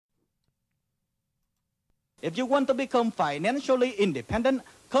If you want to become financially independent,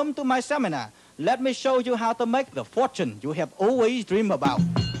 come to my seminar. Let me show you how to make the fortune you have always dreamed about.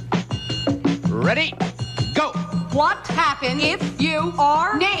 Ready, go. What happens if you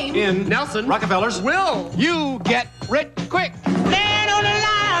are named In Nelson Rockefeller's will you get rich quick? Stand on the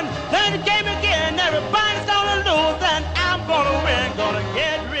line, play the game again. Everybody's gonna lose, and I'm gonna win. Gonna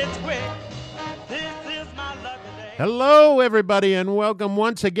get rich quick. This is my lucky day. Hello, everybody, and welcome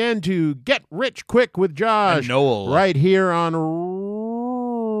once again to Get Rich Quick with Josh. And Noel. Right here on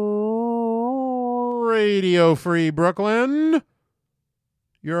Radio Free Brooklyn.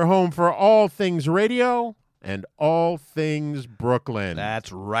 Your home for all things radio and all things Brooklyn.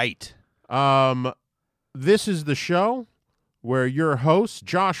 That's right. This is the show where your hosts,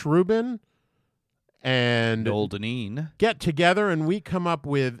 Josh Rubin and Noel Deneen. get together and we come up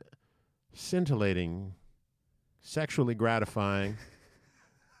with scintillating, sexually gratifying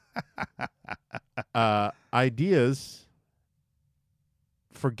ideas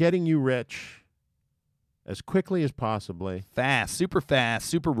for getting you rich as quickly as possibly Fast,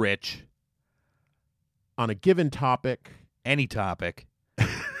 super rich. on a given topic. Any topic.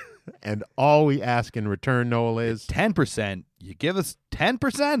 And all we ask in return, Noel, is 10%. You give us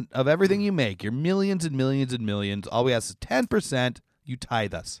 10% of everything you make. Your millions and millions and millions. All we ask is 10%. You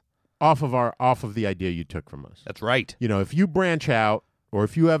tithe us. off of the idea you took from us. That's right. You know, if you branch out, or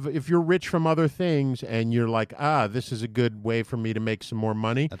if you're rich from other things, and you're like, this is a good way for me to make some more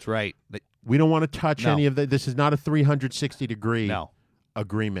money. That's right. We don't want to touch No. any of that. This is not a 360-degree No.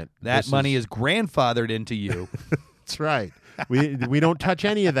 agreement. That This money is grandfathered into you. That's right. We don't touch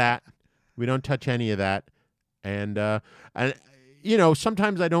any of that. We don't touch any of that. And you know,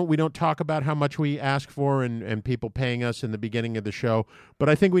 sometimes we don't talk about how much we ask for and people paying us in the beginning of the show. But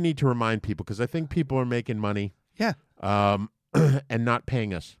I think we need to remind people, because I think people are making money Yeah. and not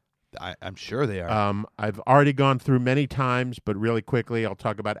paying us. I'm sure they are. I've already gone through many times, but really quickly, I'll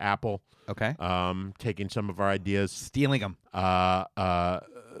talk about Apple Okay. taking some of our ideas. Stealing them.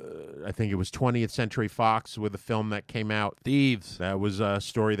 I think it was 20th Century Fox with a film that came out. Thieves. That was a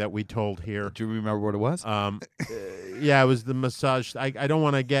story that we told here. Do you remember what it was? Yeah, it was the massage. I don't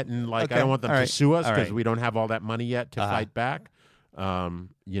want to get in, I Okay. don't want them All to right. sue us All because right. we don't have all that money yet to Uh-huh. fight back.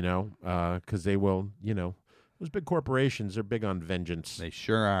 You know, because they will, you know, those big corporations are big on vengeance. They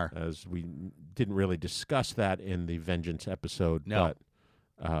sure are. As we didn't really discuss that in the vengeance episode, No.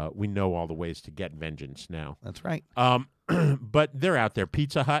 but we know all the ways to get vengeance now. That's right. But they're out there.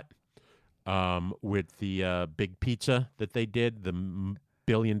 Pizza Hut, with the big pizza that they did, the $1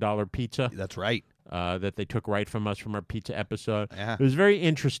 billion pizza That's right. that they took right from us from our pizza episode. Yeah. It was very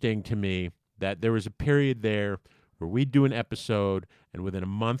interesting to me that there was a period there where we'd do an episode, and within a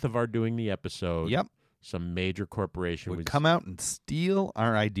month of our doing the episode, Yep. some major corporation Would come out and steal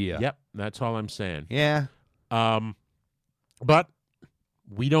our idea. Yep, that's all I'm saying. Yeah. But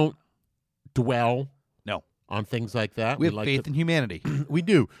we don't dwell No. on things like that. We have like faith in humanity. We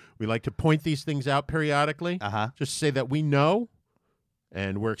do. We like to point these things out periodically. Uh-huh. Just say that we know,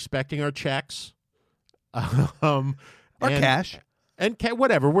 and we're expecting our checks. Or cash. And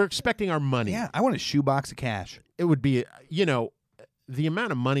whatever. We're expecting our money. Yeah, I want a shoebox of cash. It would be, you know, the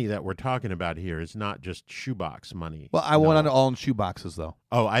amount of money that we're talking about here is not just shoebox money. Well, I want it all in shoeboxes, though.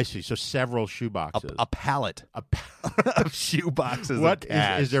 Oh, I see. So several shoeboxes. A pallet of shoeboxes What of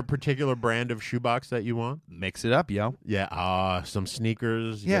cash. is there a particular brand of shoebox that you want? Mix it up, yo. Yeah, some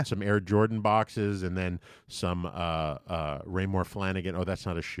sneakers, Yeah. get some Air Jordan boxes, and then some Raymore Flanagan. Oh, that's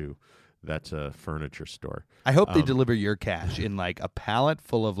not a shoe. That's a furniture store. I hope they deliver your cash in, like, a pallet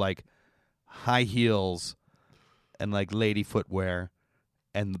full of, like, high heels and, like, lady footwear,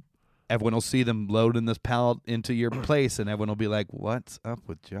 and everyone will see them loading this pallet into your place, and everyone will be like, what's up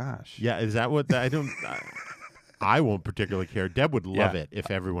with Josh? Yeah, is that what I don't? I won't particularly care. Deb would love Yeah. it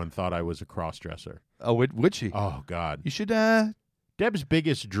if everyone thought I was a cross-dresser. Oh, would she? Oh God, You should, Deb's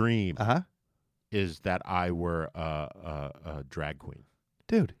biggest dream uh-huh. is that I were a drag queen.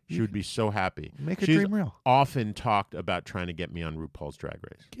 Dude, She would be so happy. make her She's dream real. often talked about trying to get me on RuPaul's Drag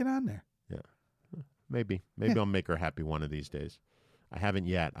Race. Get on there. Maybe Yeah. I'll make her happy one of these days. I haven't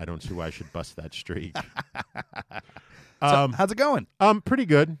yet. I don't see why I should bust that streak. So, how's it going? Pretty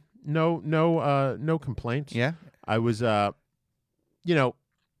good. No complaints. Yeah? I was, you know,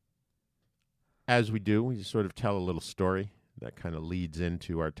 as we do, we just sort of tell a little story that kind of leads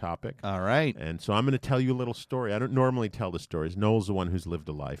into our topic. All right. And so I'm going to tell you a little story. I don't normally tell the stories. Noel's the one who's lived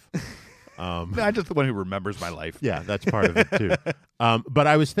a life. I'm just the one who remembers my life. Yeah, that's part of it too. But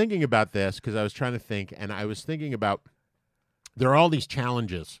I was thinking about this because I was trying to think, and I was thinking about there are all these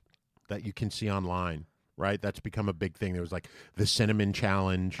challenges that you can see online, right? That's become a big thing. There was like the cinnamon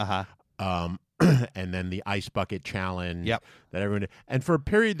challenge. Uh-huh. and then the ice bucket challenge. Yep. That everyone did. And for a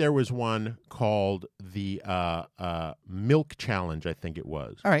period, there was one called the milk challenge, I think it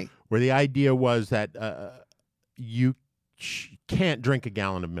was. All right. Where the idea was that you can't drink a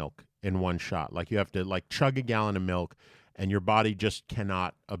gallon of milk in one shot. Like you have to like chug a gallon of milk, and your body just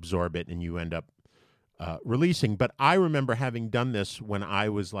cannot absorb it, and you end up releasing. But I remember having done this when I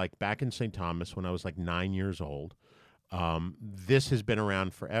was like back in St. Thomas when I was like 9 years old. This has been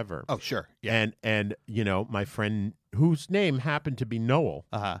around forever. Oh, sure. Yeah. And you know, my friend whose name happened to be Noel,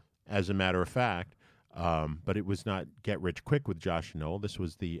 Uh-huh. as a matter of fact, but it was not Get Rich Quick with Josh and Noel. This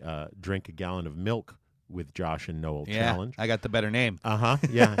was the drink a gallon of milk with Josh and Noel challenge. I got the better name.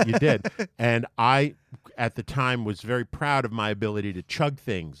 Yeah, you did. And I, at the time, was very proud of my ability to chug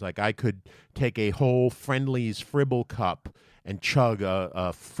things. Like I could take a whole Friendly's Fribble cup and chug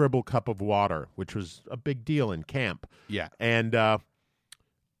a Fribble cup of water, which was a big deal in camp. Yeah. And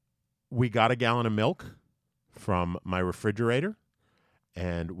we got a gallon of milk from my refrigerator,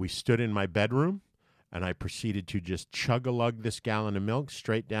 and we stood in my bedroom, and I proceeded to just chug-a-lug this gallon of milk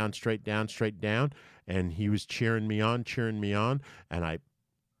straight down, straight down, straight down. And he was cheering me on. And I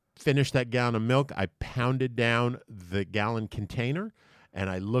finished that gallon of milk. I pounded down the gallon container, and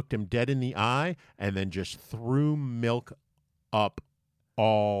I looked him dead in the eye and then just threw milk up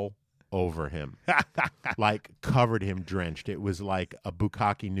all over him. Like covered him drenched. It was like a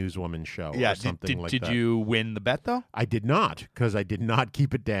Bukkake Newswoman show or something like that. Did you win the bet, though? I did not, because I did not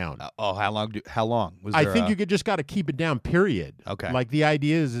keep it down. How long? Was I there think you just got to keep it down, period. Okay. Like the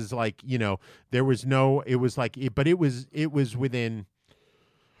idea is like, you know, there was no, it was like, but it was within,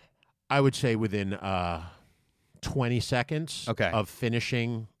 I would say within 20 seconds of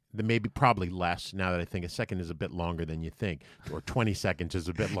finishing. Probably less. Now that I think a second is a bit longer than you think, or 20 seconds is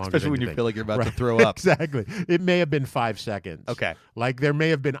a bit longer. Especially than when you you think. feel like you're about Right. to throw up. Exactly. It may have been 5 seconds. Okay. Like there may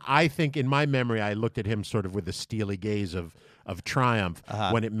have been. I think in my memory, I looked at him sort of with a steely gaze of triumph,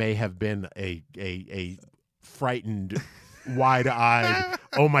 when it may have been a frightened, wide-eyed.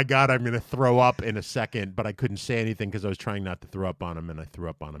 Oh my God, I'm going to throw up in a second, but I couldn't say anything because I was trying not to throw up on him, and I threw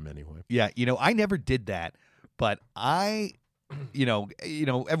up on him anyway. Yeah, I never did that, but I,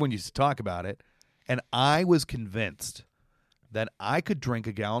 everyone used to talk about it, and I was convinced that I could drink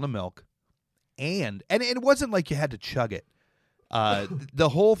a gallon of milk, and it wasn't like you had to chug it. The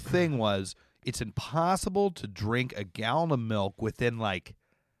whole thing was it's impossible to drink a gallon of milk within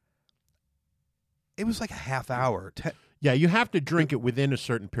it was like a half hour. Yeah, you have to drink it within a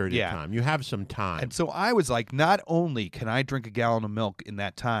certain period Yeah. of time. You have some time. And so I was like, not only can I drink a gallon of milk in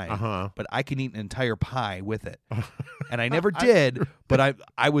that time, but I can eat an entire pie with it. And I never did, but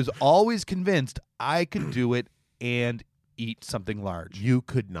I was always convinced I could do it and eat something large. You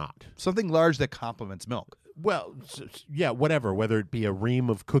could not. Something large that complements milk. Well, yeah, whatever, whether it be a ream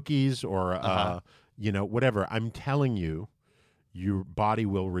of cookies or, whatever. I'm telling you, your body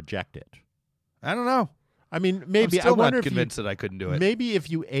will reject it. I don't know. I mean, maybe I'm still I wonder not if convinced that I couldn't do it. Maybe if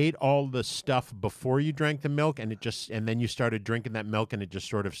you ate all the stuff before you drank the milk, and then you started drinking that milk, and it just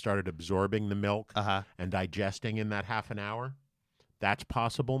sort of started absorbing the milk and digesting in that half an hour. That's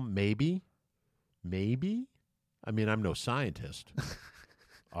possible. Maybe. I mean, I'm no scientist,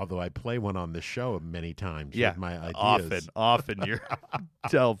 although I play one on this show many times. Yeah, with my ideas. often you're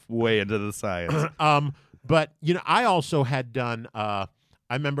delve way into the science. But I also had done. I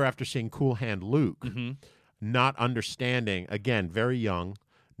remember after seeing Cool Hand Luke. Not understanding, again, very young,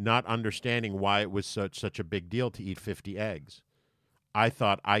 not understanding why it was such a big deal to eat 50 eggs. I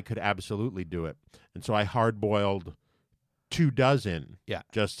thought I could absolutely do it. And so I hard-boiled 24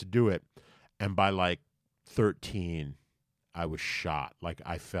 just to do it. And by 13, I was shot.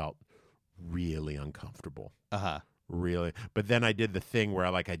 I felt really uncomfortable. Really. But then I did the thing where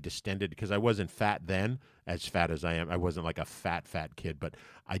I distended, because I wasn't fat then, as fat as I am. I wasn't like a fat kid, but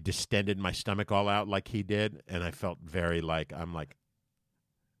I distended my stomach all out like he did, and I felt very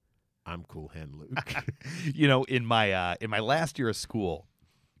I'm Cool Hand Luke. In my last year of school,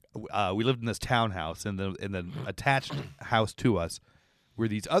 we lived in this townhouse, and the attached house to us were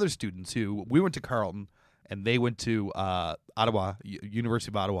these other students who, we went to Carleton, and they went to Ottawa,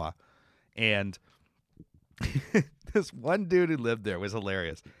 University of Ottawa, and this one dude who lived there was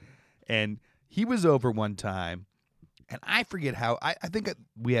hilarious. And he was over one time, and I forget how. I think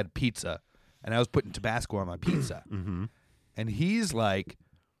we had pizza, and I was putting Tabasco on my pizza. And he's like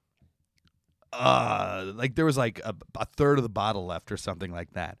there was a third of the bottle left or something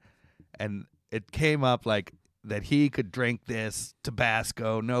like that. And it came up that he could drink this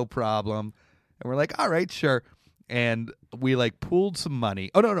Tabasco, no problem. And we're like, all right, sure. And we pooled some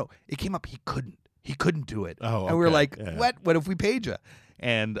money. Oh, no. It came up he couldn't do it. Oh, and we were okay. like, Yeah. what? What if we paid you?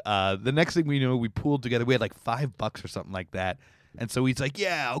 And the next thing we knew, we pooled together. We had like $5 or something like that. And so he's like,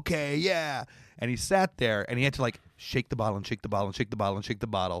 yeah, okay, yeah. And he sat there and he had to like shake the bottle and shake the bottle and shake the bottle and shake the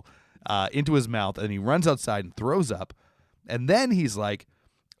bottle into his mouth. And he runs outside and throws up. And then he's like,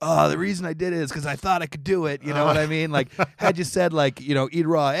 oh, the reason I did it is because I thought I could do it. You know what I mean? Like, had you said, like, you know, eat a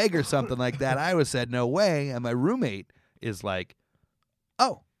raw egg or something like that, I would have said, no way. And my roommate is like,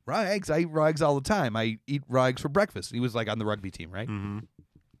 oh, raw eggs. I eat raw eggs all the time. I eat raw eggs for breakfast. He was like on the rugby team, right? Mm-hmm.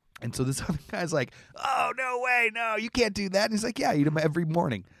 And so this other guy's like, oh, no way. No, you can't do that. And he's like, yeah, I eat them every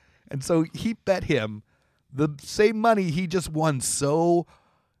morning. And so he bet him the same money he just won so,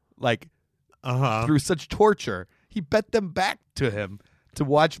 like, through such torture. He bet them back to him to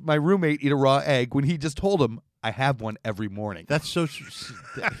watch my roommate eat a raw egg when he just told him, I have one every morning. That's so.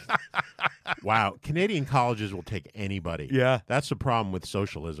 Wow. Canadian colleges will take anybody. Yeah. That's the problem with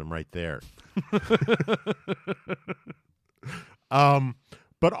socialism right there.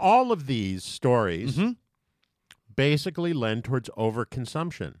 But all of these stories basically lend towards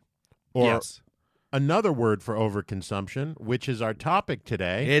overconsumption. Or Yes. another word for overconsumption, which is our topic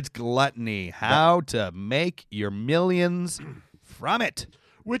today. It's gluttony. How to make your millions from it.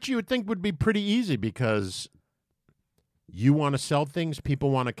 Which you would think would be pretty easy because you want to sell things,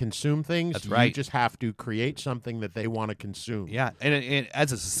 people want to consume things. That's right. You just have to create something that they want to consume. Yeah. And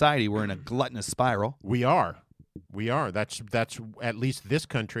as a society, we're in a gluttonous spiral. We are. That's at least this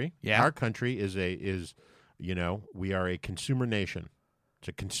country. Yeah. Our country is we are a consumer nation. It's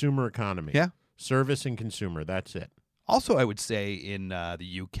a consumer economy. Yeah. Service and consumer. That's it. Also, I would say in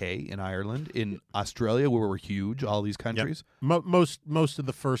the UK, in Ireland, in Australia, where we're huge, all these countries. Yep. Most of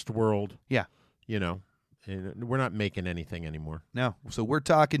the first world. Yeah. And we're not making anything anymore. No. So we're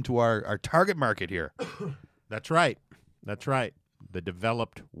talking to our target market here. That's right. The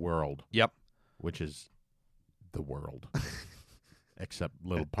developed world, Yep. which is the world, except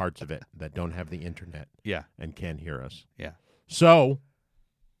little parts of it that don't have the internet Yeah. and can't hear us. Yeah. So,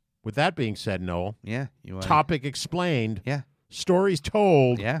 with that being said, Noel, Yeah. You wanna- topic explained, Yeah. stories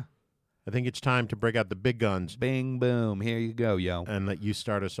told. Yeah. I think it's time to break out the big guns Bing, boom. Here you go, yo. and let you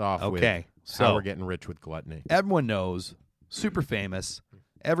start us off Okay. with how So we're getting rich with gluttony. everyone knows, super famous.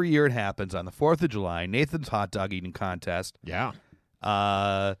 Every year it happens on the 4th of July, Nathan's hot dog eating contest. Yeah.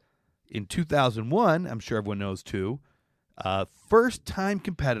 In 2001, I'm sure everyone knows too, first-time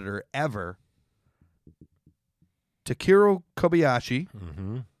competitor ever, Takeru Kobayashi,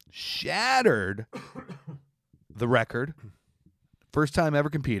 shattered the record. First time ever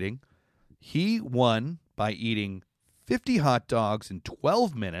competing. He won by eating 50 hot dogs in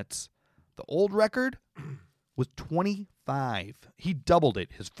 12 minutes. The old record was 25. He doubled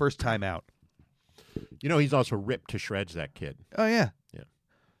it his first time out. You know, he's also ripped to shreds, that kid. Oh, yeah.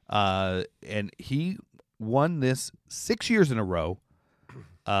 Yeah. And he won this 6 years in a row.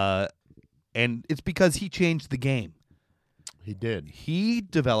 And it's because he changed the game. He did. He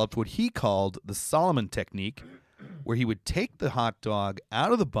developed what he called the Solomon technique, where he would take the hot dog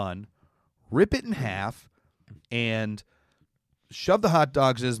out of the bun, rip it in half, and shove the hot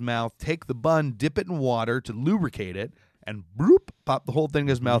dogs in his mouth, take the bun, dip it in water to lubricate it, and bloop, pop the whole thing in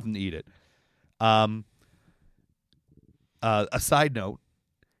his mouth and eat it. A side note,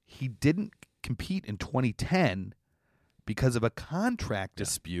 he didn't compete in 2010 because of a contract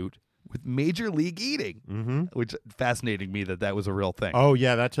dispute with Major League Eating, which fascinating me that was a real thing. Oh,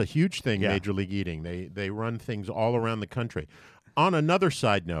 yeah, that's a huge thing, Yeah. Major League Eating. They run things all around the country. On another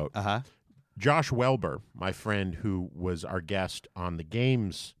side note, Josh Welber, my friend who was our guest on the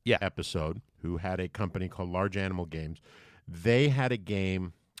Games episode, who had a company called Large Animal Games, they had a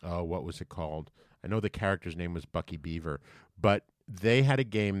game, what was it called? I know the character's name was Bucky Beaver, but they had a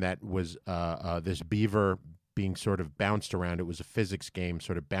game that was this beaver being sort of bounced around. It was a physics game,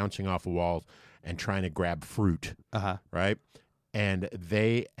 sort of bouncing off of walls and trying to grab fruit, right? And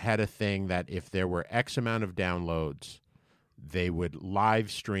they had a thing that if there were X amount of downloads, they would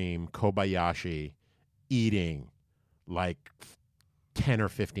live stream Kobayashi eating like 10 or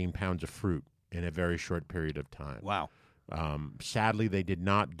 15 pounds of fruit in a very short period of time. Wow. Sadly, they did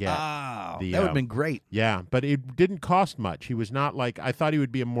not get That the. would have been great. Yeah, but it didn't cost much. He was not like I thought he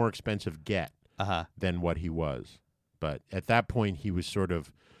would be a more expensive get than what he was. But at that point, he was sort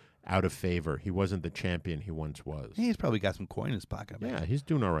of out of favor. He wasn't the champion he once was. He's probably got some coin in his pocket. I bet. Yeah, he's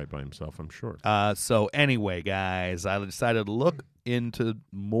doing all right by himself, I'm sure. So anyway, guys, I decided to look into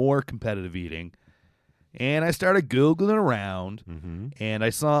more competitive eating, and I started Googling around, and I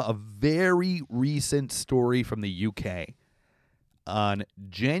saw a very recent story from the UK. On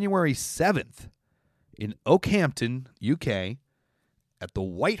January 7th, in Oakhampton, UK, at the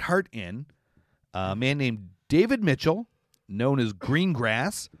White Hart Inn, a man named David Mitchell, known as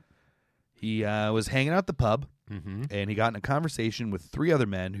Greengrass. He was hanging out at the pub, and he got in a conversation with 3 other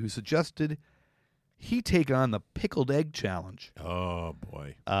men who suggested he take on the pickled egg challenge. Oh,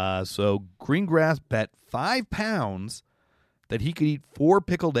 boy. So Greengrass bet £5 that he could eat 4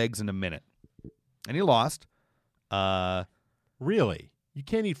 pickled eggs in a minute. And he lost. Really? You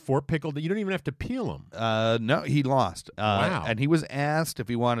can't eat 4 pickled. You don't even have to peel them. No, he lost. Wow. And he was asked if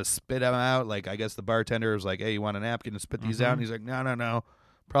he wanted to spit them out. Like, I guess the bartender was like, hey, you want a napkin to spit these out? And he's like, no.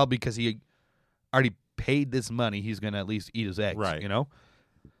 Probably because he already paid this money. He's going to at least eat his eggs, Right. you know?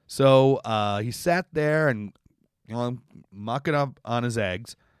 So he sat there and, mucking up on his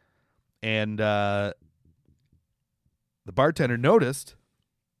eggs. And the bartender noticed,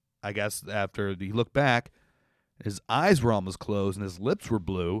 I guess, after he looked back, his eyes were almost closed and his lips were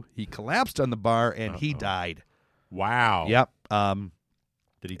blue. He collapsed on the bar and he died. Wow. Yep.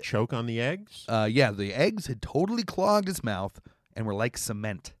 Did he choke on the eggs? Yeah, the eggs had totally clogged his mouth and were like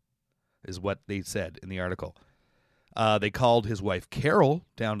cement, is what they said in the article. They called his wife Carol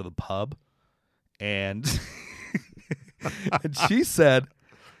down to the pub, and, and she said,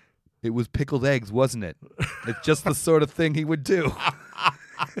 it was pickled eggs, wasn't it? It's just the sort of thing he would do.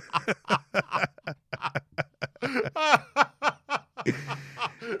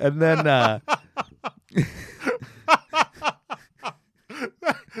 And then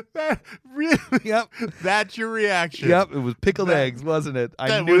That really? Yep. That's your reaction. Yep, it was pickled eggs, wasn't it? I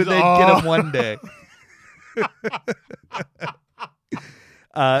that knew was- they'd get him one day.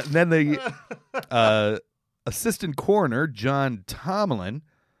 And then the assistant coroner, John Tomlin,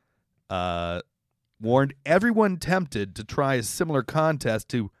 warned everyone tempted to try a similar contest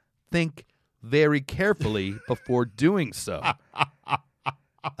to think very carefully before doing so.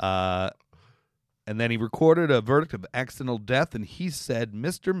 And then he recorded a verdict of accidental death, and he said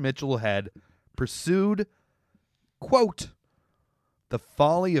Mr. Mitchell had pursued, quote, the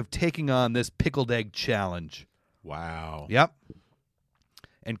folly of taking on this pickled egg challenge. Wow. Yep.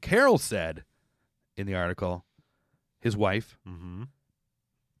 And Carol said in the article, his wife,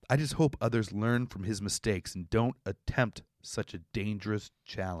 I just hope others learn from his mistakes and don't attempt such a dangerous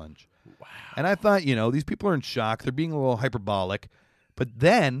challenge. Wow. And I thought, these people are in shock. They're being a little hyperbolic. But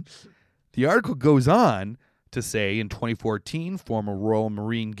then the article goes on to say in 2014, former Royal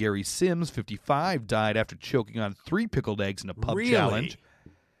Marine Gary Sims, 55, died after choking on 3 pickled eggs in a pub Really? challenge.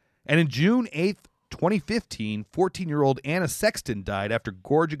 And in June 8th, 2015, 14-year-old Anna Sexton died after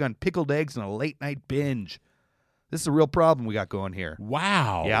gorging on pickled eggs in a late-night binge. This is a real problem we got going here.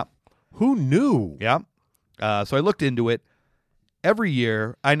 Wow. Yep. Who knew? Yep. So I looked into it. Every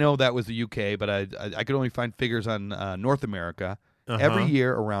year, I know that was the UK, but I could only find figures on North America. Every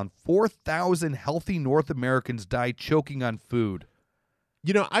year, around 4,000 healthy North Americans die choking on food.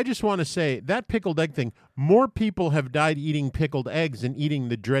 I just want to say, that pickled egg thing, more people have died eating pickled eggs than eating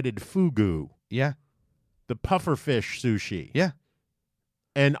the dreaded fugu, Yeah. the pufferfish sushi. Yeah.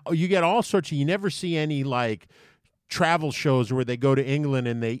 And you get all sorts of, you never see any, travel shows where they go to England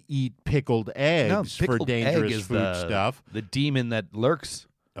and they eat pickled eggs for pickled egg dangerous is food stuff. The demon that lurks.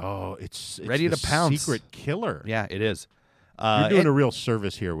 Oh, it's Ready the to pounce. secret killer. Yeah, it is. You're doing a real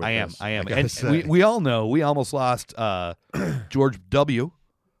service here with this. I am. gotta And say. we all know we almost lost George W.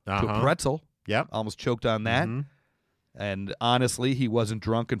 to Uh-huh. a pretzel. Yep. Almost choked on that. Mhm. And honestly, he wasn't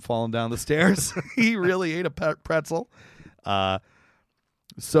drunk and falling down the stairs. He really ate a pretzel.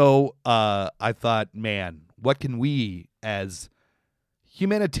 So I thought, man, what can we as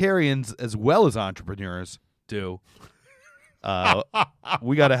humanitarians as well as entrepreneurs do?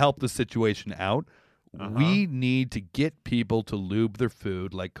 We got to help the situation out. We need to get people to lube their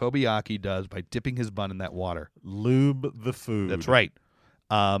food like Kobayaki does by dipping his bun in that water. Lube the food. That's right.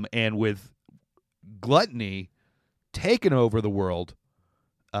 And with gluttony taking over the world,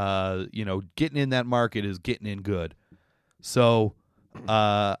 getting in that market is getting in good. So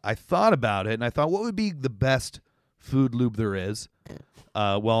I thought about it, and I thought, what would be the best food lube there is?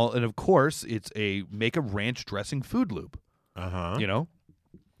 And of course, it's make a ranch dressing food lube. Uh-huh.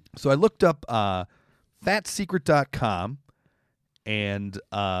 So I looked up fatsecret.com and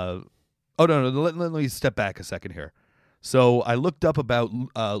let me step back a second here. So I looked up about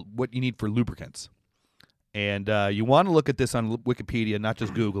what you need for lubricants. And you want to look at this on Wikipedia, not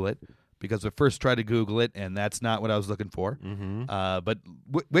just Google it, because I first tried to Google it, and that's not what I was looking for. But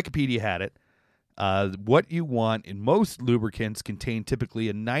Wikipedia had it. What you want in most lubricants contain typically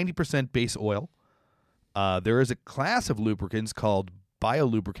a 90% base oil. There is a class of lubricants called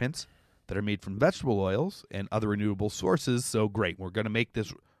biolubricants that are made from vegetable oils and other renewable sources. So great, we're going to make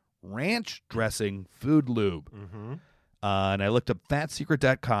this ranch dressing food lube. And I looked up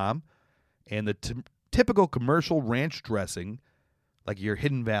fatsecret.com, and the typical commercial ranch dressing, like your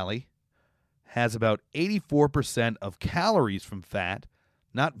Hidden Valley, has about 84% of calories from fat,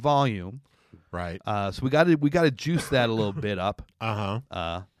 not volume. Right. So we got to juice that a little bit up.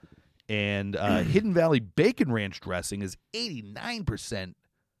 Uh-huh. And Hidden Valley Bacon Ranch dressing is 89%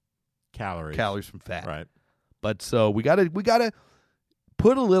 Calories from fat. Right. But so we got to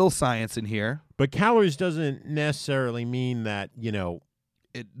put a little science in here. But calories doesn't necessarily mean that,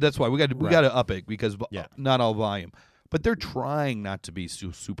 That's why we got to up it because Yeah. not all volume. But they're trying not to be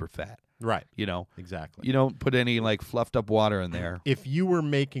super fat. right. Exactly. Exactly. You don't put any like fluffed up water in there. If you were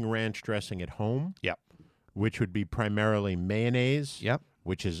making ranch dressing at home, Yep. which would be primarily mayonnaise, Yep.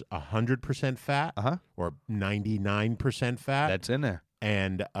 which is 100% fat, Uh-huh. or 99% fat, That's in there.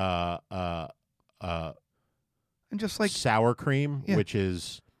 and And just like sour cream, Yeah. which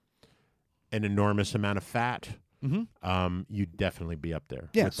is an enormous amount of fat, Mhm. you'd definitely be up there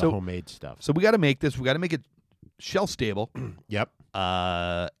Yeah, with so- the homemade stuff. so we got to make this. We got to make it shelf stable. Yep.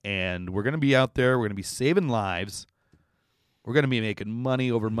 And we're going to be out there. We're going to be saving lives. We're going to be making money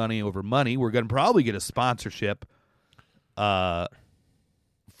over money over money. We're going to probably get a sponsorship from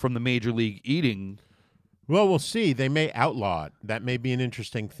the Major League Eating, Well, we'll see. They may outlaw it. That may be an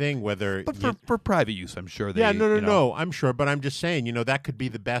interesting thing. Whether but you- for private use, I'm sure. They, no. I'm sure, but I'm just saying. That could be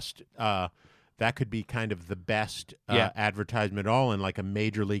the best. That could be kind of the best Yeah. advertisement at all in like a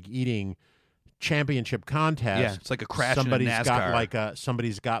Major League Eating championship contest. Yeah, it's like a crash in a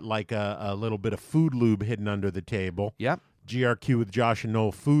Somebody's got like a little bit of food lube hidden under the table. Yep. GRQ with Josh and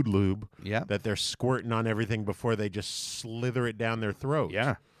Noel food lube. Yep. That they're squirting on everything before they just slither it down their throat.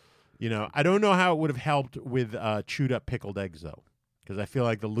 Yeah. I don't know how it would have helped with chewed up pickled eggs though, because I feel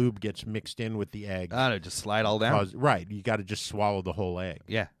like the lube gets mixed in with the egg. I don't know, just slide all down. Right, you got to just swallow the whole egg.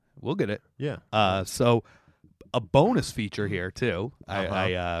 Yeah, we'll get it. Yeah. So a bonus feature here too.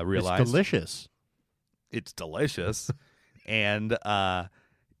 I realized It's delicious. It's delicious, and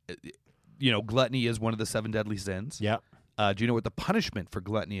gluttony is one of the 7 deadly sins. Yeah. Do you know what the punishment for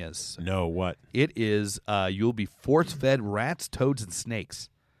gluttony is? No, what? It is you'll be force-fed rats, toads, and snakes.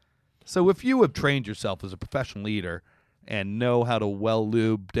 So if you have trained yourself as a professional eater and know how to well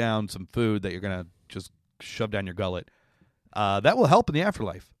lube down some food that you're going to just shove down your gullet, that will help in the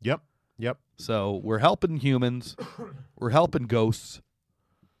afterlife. Yep. So we're helping humans. We're helping ghosts.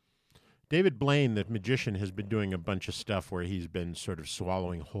 David Blaine, the magician, has been doing a bunch of stuff where he's been sort of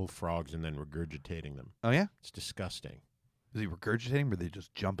swallowing whole frogs and then regurgitating them. Oh, yeah? It's disgusting. Is he regurgitating or are they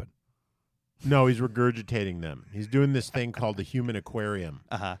just jumping? No, he's regurgitating them. He's doing this thing called the human aquarium,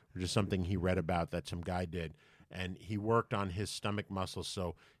 Uh-huh. which is something he read about that some guy did. And he worked on his stomach muscles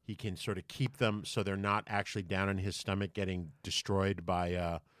so he can sort of keep them so they're not actually down in his stomach getting destroyed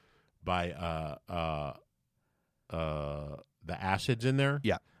by the acids in there.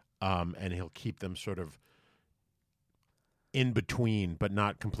 Yeah. And he'll keep them sort of in between, but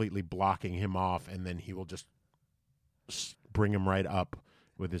not completely blocking him off. And then he will just bring him right up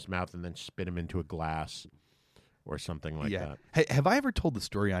with his mouth and then spit him into a glass or something like that. Hey, have I ever told the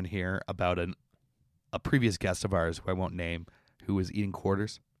story on here about a previous guest of ours, who I won't name, who was eating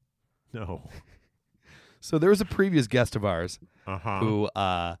quarters? No. So there was a previous guest of ours Uh-huh. who,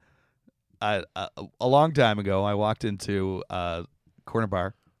 a long time ago, I walked into a corner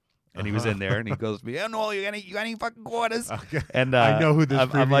bar, and he was in there, and he goes to me, "Oh, no, you got any fucking quarters?" Okay. And I know who this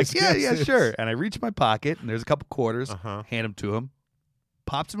I'm like, previous yeah, guest is." sure. And I reach my pocket, and there's a couple quarters. Uh-huh. Hand them to him,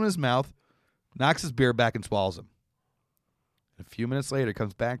 pops them in his mouth, knocks his beer back, and swallows them. A few minutes later,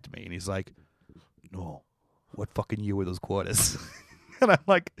 comes back to me, and he's like, "No, what fucking year were those quarters?" And I'm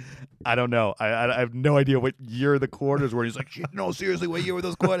like, I don't know. I have no idea what year the quarters were. And he's like, "Shit, no, seriously, what year were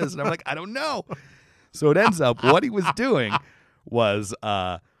those quarters?" And I'm like, I don't know. So it ends up, what he was doing was,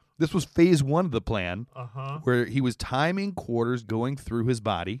 this was phase 1 of the plan, where he was timing quarters going through his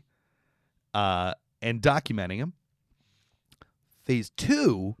body and documenting them. Phase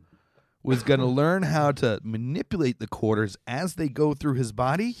 2 was going to learn how to manipulate the quarters as they go through his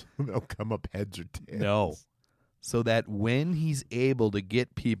body. They'll come up heads or tails. No. So that when he's able to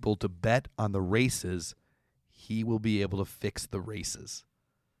get people to bet on the races, he will be able to fix the races.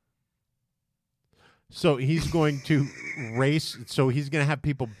 So he's going to race. So he's going to have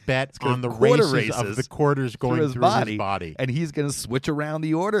people bet gonna on the quarter races of races the quarters going through his body. And he's going to switch around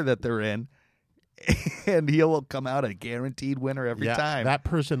the order that they're in, and he'll come out a guaranteed winner every time. That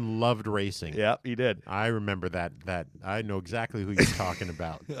person loved racing. Yep, he did. I remember that. I know exactly who you're talking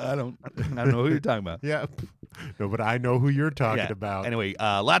about. I don't know who you're talking about. Yeah. No, but I know who you're talking Yeah. about. Anyway,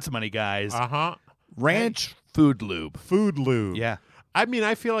 lots of money, guys. Uh-huh. Ranch food lube. Food lube. Yeah. I mean,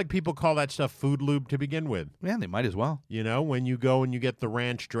 I feel like people call that stuff food lube to begin with. Yeah, they might as well. You know, when you go and you get the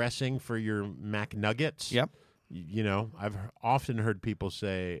ranch dressing for your McNuggets. Yep. You know, I've often heard people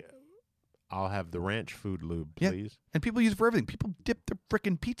say, I'll have the ranch food lube, please. Yeah. And people use it for everything. People dip their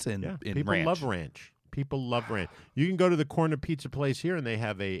frickin' pizza in people ranch. love ranch. People love ranch. You can go to the corner pizza place here, and they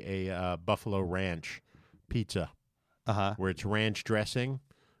have a Buffalo Ranch pizza where it's ranch dressing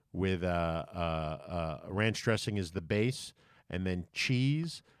with ranch dressing is the base, and then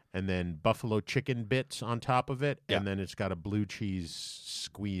cheese, and then buffalo chicken bits on top of it, and then it's got a blue cheese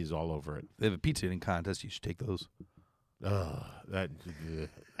squeeze all over it. They have a pizza eating contest. You should take those. That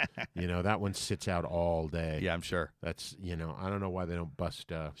that one sits out all day. Yeah, I'm sure. That's I don't know why they don't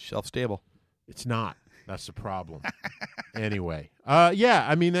bust. Shelf stable. It's not. That's the problem. Anyway,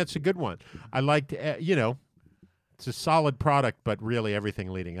 I mean that's a good one. I liked it's a solid product, but really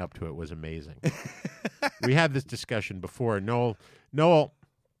everything leading up to it was amazing. We had this discussion before. Noel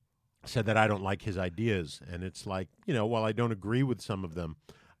said that I don't like his ideas, and it's like while I don't agree with some of them,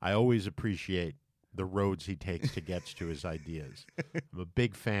 I always appreciate the roads he takes to get to his ideas. I'm a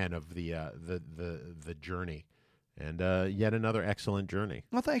big fan of the journey, and yet another excellent journey.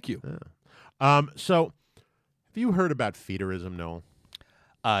 Well, thank you. So, have you heard about feederism, Noel?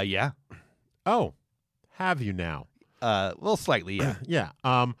 Yeah. Oh, have you now? Well, slightly, yeah. Yeah.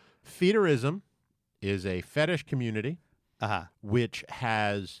 Feederism is a fetish community Uh-huh. which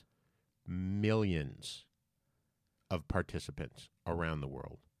has millions of participants around the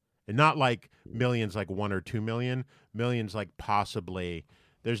world. And not like millions, like 1 or 2 million, millions like possibly,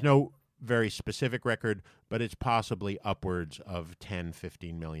 there's no very specific record, but it's possibly upwards of 10,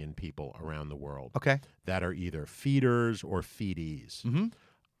 15 million people around the world Okay. that are either feeders or feedees.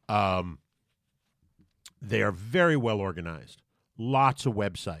 Mm-hmm. They are very well organized, lots of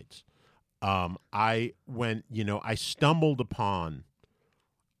websites. I stumbled upon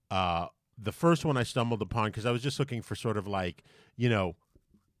the first one I stumbled upon because I was just looking for sort of like,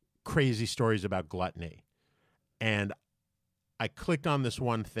 crazy stories about gluttony. And I clicked on this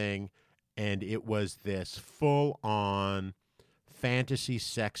one thing, and it was this full-on fantasy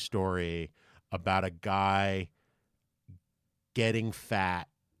sex story about a guy getting fat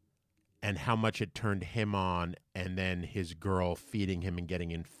and how much it turned him on, and then his girl feeding him and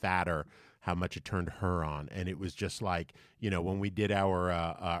getting in fatter, how much it turned her on. And it was just like, when we did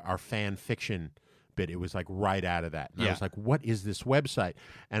our fan fiction bit, it was like right out of that. And I was like, what is this website?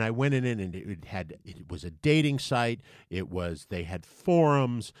 And I went in and it was a dating site. They had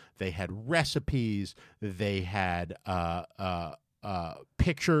forums, they had recipes, they had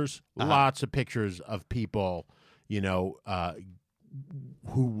pictures, lots of pictures of people,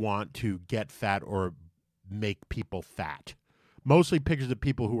 who want to get fat or make people fat. Mostly pictures of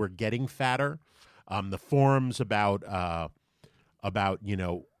people who are getting fatter. The forums about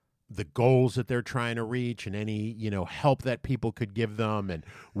the goals that they're trying to reach and any help that people could give them and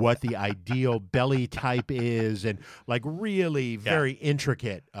what the ideal belly type is, and like really very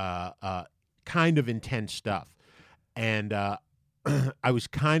intricate kind of intense stuff. And I was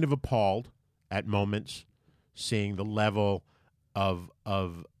kind of appalled at moments seeing the level of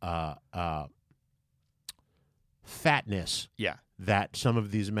fatness that some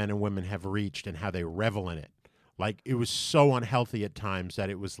of these men and women have reached and how they revel in it. Like, it was so unhealthy at times that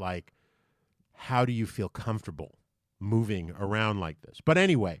it was like, how do you feel comfortable moving around like this? But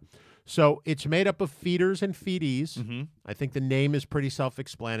anyway, so it's made up of feeders and feedees. Mm-hmm. I think the name is pretty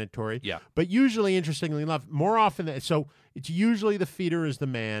self-explanatory. Yeah. But usually, interestingly enough, more often so it's usually the feeder is the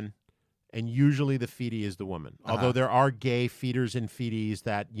man and usually the feedee is the woman. Although there are gay feeders and feedees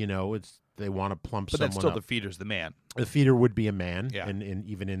that, they want to plump someone up. But that's still the feeder's the man. The feeder would be a man. Yeah. And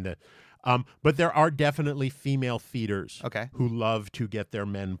even in the... but there are definitely female feeders who love to get their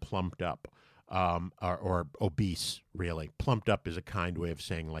men plumped up or obese, really. Plumped up is a kind way of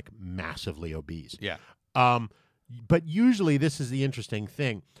saying like massively obese. Yeah. But usually this is the interesting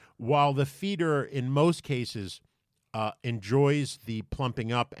thing. While the feeder in most cases enjoys the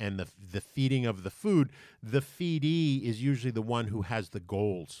plumping up and the feeding of the food, the feedee is usually the one who has the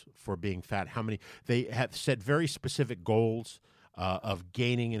goals for being fat. They have set very specific goals of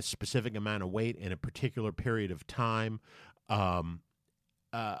gaining a specific amount of weight in a particular period of time. And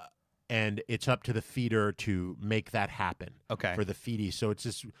it's up to the feeder to make that happen for the feedee. So it's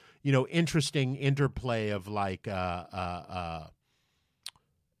this, interesting interplay of like, and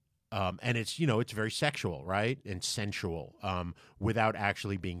it's, it's very sexual, right? And sensual, without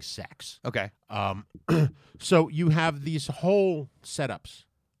actually being sex. Okay. So you have these whole setups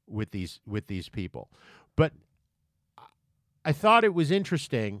with these people. But I thought it was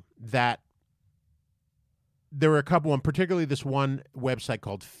interesting that there were a couple, and particularly this one website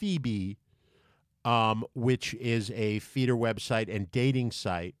called Phoebe, which is a feeder website and dating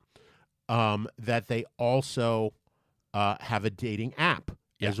site, that they also have a dating app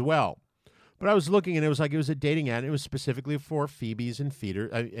as well. But I was looking, and it was a dating app. And it was specifically for Phoebes and feeder,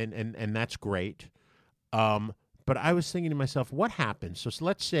 and that's great. But I was thinking to myself, what happens? So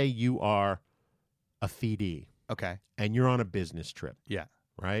let's say you are a feedee, Okay. and you're on a business trip, Yeah.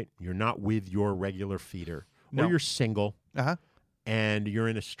 right? You're not with your regular feeder, No. or you're single, Uh-huh. and you're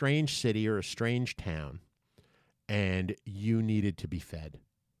in a strange city or a strange town, and you needed to be fed,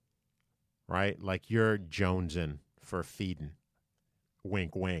 right? Like you're jonesing for feeding.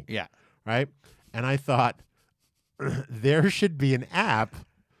 Wink, wink. Yeah. Right? And I thought there should be an app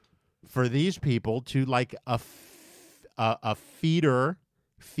for these people to like a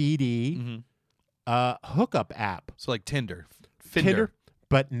feedee hookup app. So like Tinder. Tinder.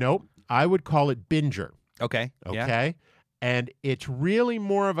 But nope, I would call it Binger. Okay. Yeah. Okay? And it's really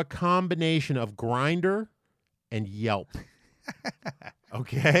more of a combination of Grindr and Yelp.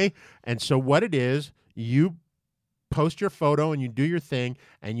 Okay? And so what it is, you post your photo and you do your thing,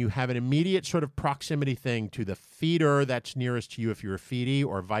 and you have an immediate sort of proximity thing to the feeder that's nearest to you if you're a feedee,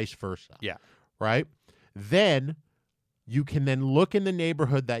 or vice versa. Yeah. Right? Then you can then look in the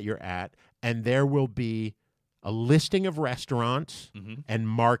neighborhood that you're at, and there will be a listing of restaurants and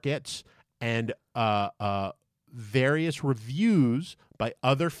markets and various reviews by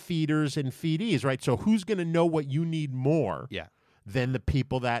other feeders and feedees, right? So who's going to know what you need more Yeah. than the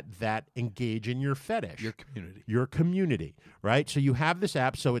people that engage in your fetish? Your community. Right? So you have this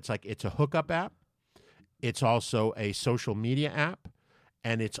app, so it's a hookup app. It's also a social media app,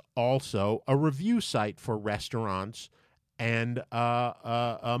 and it's also a review site for restaurants and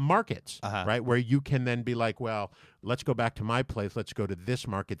markets, right? Where you can then be like, well, let's go back to my place. Let's go to this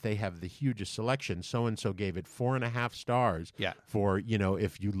market. They have the hugest selection. So-and-so gave it 4.5 stars for,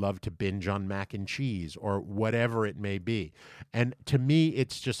 if you love to binge on mac and cheese or whatever it may be. And to me,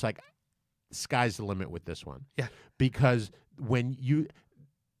 it's just like, sky's the limit with this one. Yeah. Because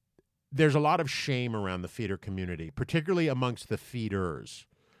there's a lot of shame around the feeder community, particularly amongst the feeders.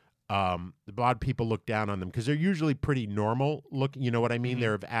 A lot of people look down on them because they're usually pretty normal looking. You know what I mean?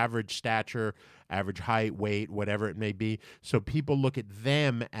 They're of average stature, average height, weight, whatever it may be. So people look at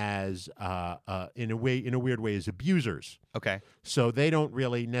them as, in a weird way, as abusers. Okay. So they don't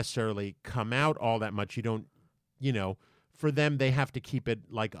really necessarily come out all that much. You don't, for them, they have to keep it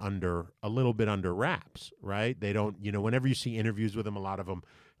like a little bit under wraps, right? They don't, whenever you see interviews with them, a lot of them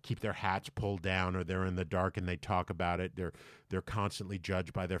keep their hats pulled down, or they're in the dark and they talk about it. They're constantly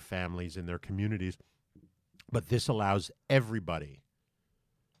judged by their families and their communities. But this allows everybody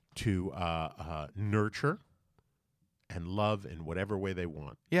to nurture and love in whatever way they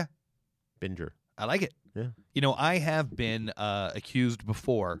want. Yeah. Binger. I like it. Yeah. I have been accused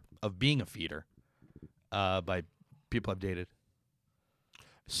before of being a feeder by people I've dated.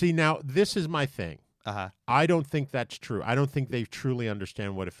 See, now, this is my thing. Uh-huh. I don't think that's true. I don't think they truly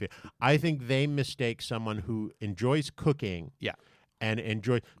understand what it feels. I think they mistake someone who enjoys cooking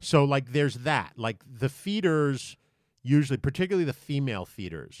and so like there's that. Like the feeders usually, particularly the female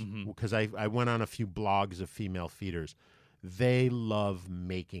feeders, because I went on a few blogs of female feeders, they love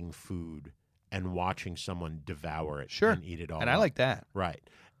making food and watching someone devour it and eat it all. And I like that. Right.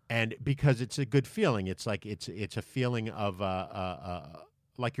 And because it's a good feeling. It's like it's a feeling of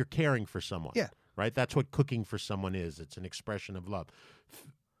like you're caring for someone. Yeah. Right? That's what cooking for someone is. It's an expression of love.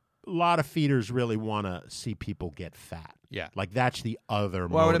 A lot of feeders really want to see people get fat. Yeah. Like that's the other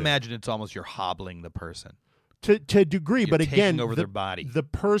Well, I would motive. imagine it's almost you're hobbling the person. To a degree, You're but taking again, over their body. The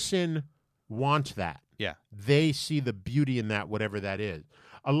person wants that. Yeah. They see the beauty in that, whatever that is.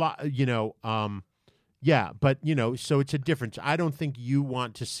 A lot, but so it's a difference. I don't think you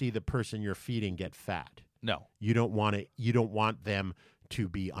want to see the person you're feeding get fat. No. You don't want them to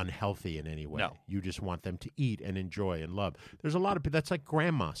be unhealthy in any way. No. You just want them to eat and enjoy and love. There's a lot of that's like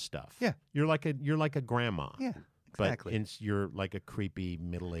grandma stuff. Yeah. You're like a grandma. Yeah. Exactly. But you're like a creepy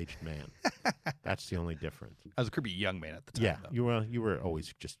middle-aged man. That's the only difference. I was a creepy young man at the time. Yeah, though. you were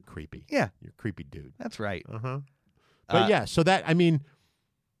always just creepy. Yeah. You're a creepy dude. That's right. But so that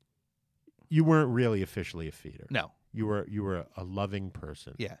you weren't really officially a feeder. No. You were a loving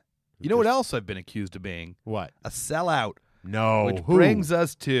person. Yeah. You know what else I've been accused of being? What? A sellout. No. Which Who? brings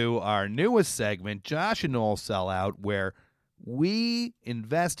us to our newest segment, Josh and Noel Sell Out, where we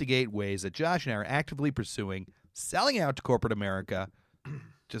investigate ways that Josh and I are actively pursuing selling out to corporate America,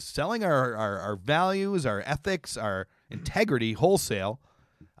 just selling our values, our ethics, our integrity wholesale.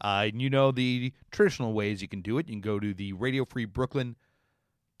 And the traditional ways you can do it. You can go to the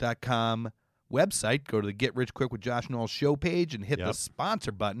RadioFreeBrooklyn.com website, go to the Get Rich Quick with Josh Noel show page and hit the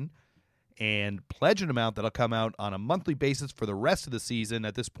sponsor button and pledge an amount that'll come out on a monthly basis for the rest of the season,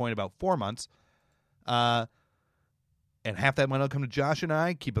 at this point about 4 months. And half that money will come to Josh and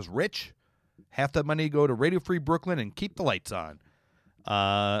I, keep us rich. Half that money go to Radio Free Brooklyn and keep the lights on.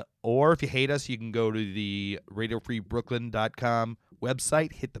 Or if you hate us, you can go to the RadioFreeBrooklyn.com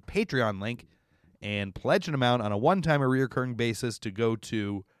website, hit the Patreon link, and pledge an amount on a one-time or recurring basis to go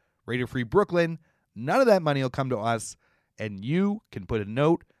to Radio Free Brooklyn. None of that money will come to us, and you can put a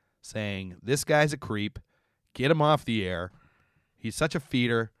note saying, this guy's a creep, get him off the air, he's such a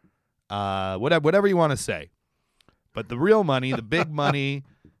feeder, whatever you want to say. But the real money, the big money,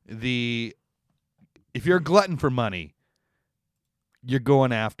 if you're a glutton for money, you're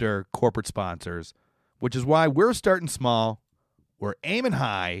going after corporate sponsors, which is why we're starting small, we're aiming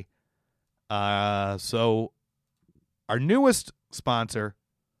high. So our newest sponsor,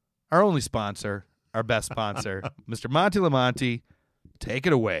 our only sponsor, our best sponsor, Mr. Monty Lamonti, take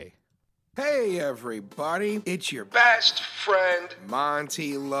it away. Hey everybody, it's your best friend,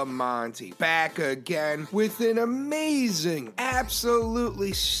 Monty Lamonti, back again with an amazing,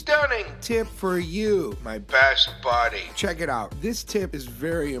 absolutely stunning tip for you, my best buddy. Check it out. This tip is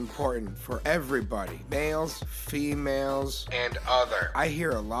very important for everybody, males, females, and other. I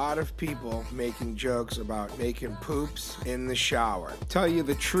hear a lot of people making jokes about making poops in the shower. Tell you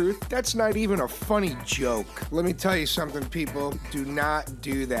the truth, that's not even a funny joke. Let me tell you something, people. Do not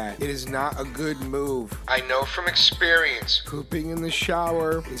do that. It is not a good move. I know from experience, pooping in the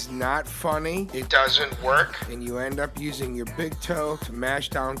shower is not funny. It doesn't work, and you end up using your big toe to mash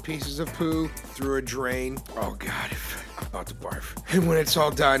down pieces of poo through a drain. Oh God, I'm about to barf. And when it's all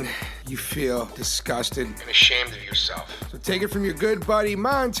done, you feel disgusted and ashamed of yourself. So take it from your good buddy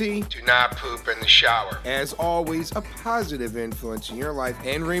Monty, do not poop in the shower. As always, a positive influence in your life.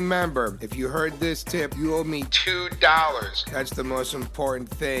 And remember, if you heard this tip, you owe me $2. That's the most important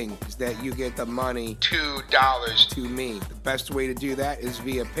thing, is that you get the money, $2 to me. The best way to do that is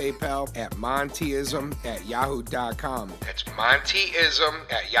via PayPal at montyism@yahoo.com. That's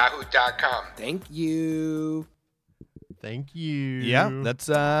montyism@yahoo.com. Thank you. Thank you. Yeah, that's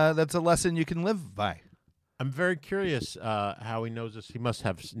a lesson you can live by. I'm very curious how he knows this. He must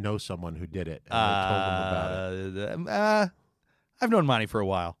know someone who did it. And they told him about it. I've known Monty for a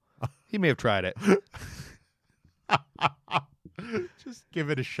while. He may have tried it. Just give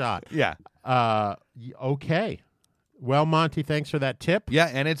it a shot. Yeah. Okay. Well, Monty, thanks for that tip.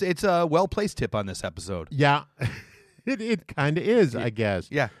 Yeah, and it's a well-placed tip on this episode. Yeah. It kind of is, I guess.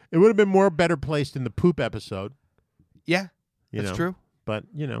 Yeah. It would have been more better placed in the poop episode. Yeah, that's true. But,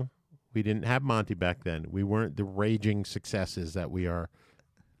 we didn't have Monty back then. We weren't the raging successes that we are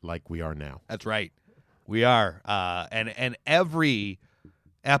like we are now. That's right. We are. And every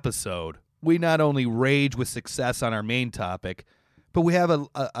episode, we not only rage with success on our main topic, but we have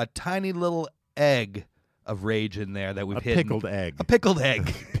a tiny little egg of rage in there that we've hidden. Pickled egg. A pickled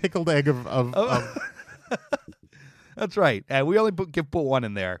egg. Pickled egg of That's right. And we only put one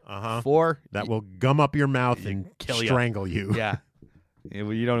in there. For that will gum up your mouth and strangle you. Yeah.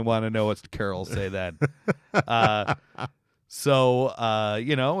 You don't want to know what Carol will say then. So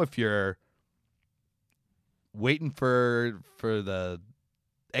if you're waiting for the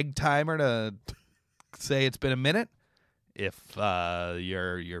egg timer to say it's been a minute, if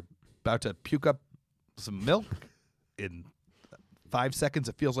you're about to puke up some milk in 5 seconds,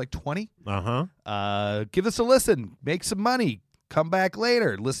 it feels like 20. Give us a listen. Make some money. Come back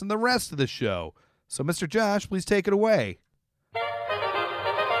later. Listen to the rest of the show. So, Mr. Josh, please take it away.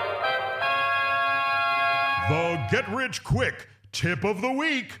 The Get Rich Quick Tip of the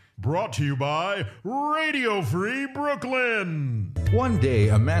Week, brought to you by Radio Free Brooklyn. One day,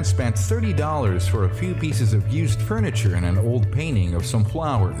 a man spent $30 for a few pieces of used furniture and an old painting of some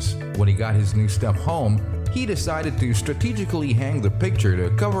flowers. When he got his new stuff home, he decided to strategically hang the picture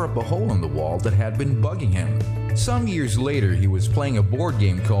to cover up a hole in the wall that had been bugging him. Some years later, he was playing a board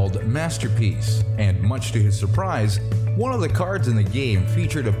game called Masterpiece, and much to his surprise, one of the cards in the game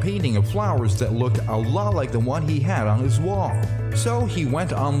featured a painting of flowers that looked a lot like the one he had on his wall. So he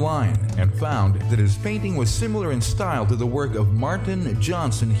went online and found that his painting was similar in style to the work of Martin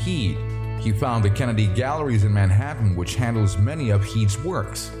Johnson Heade. He found the Kennedy Galleries in Manhattan, which handles many of Heade's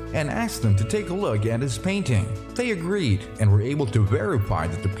works, and asked them to take a look at his painting. They agreed and were able to verify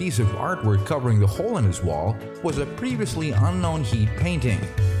that the piece of artwork covering the hole in his wall was a previously unknown Heade painting,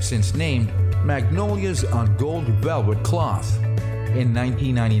 since named Magnolias on Gold Velvet Cloth. In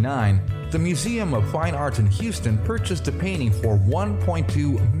 1999, the Museum of Fine Arts in Houston purchased the painting for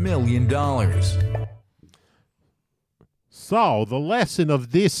 $1.2 million. So, the lesson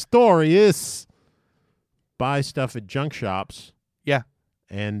of this story is buy stuff at junk shops. Yeah.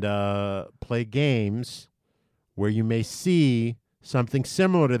 And play games where you may see something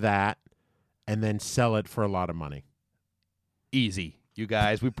similar to that and then sell it for a lot of money. Easy, you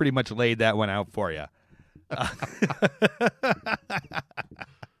guys. We pretty much laid that one out for you.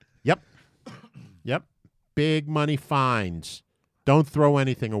 Yep. Big money fines. Don't throw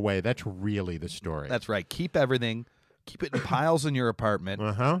anything away. That's really the story. That's right. Keep everything. Keep it in piles in your apartment.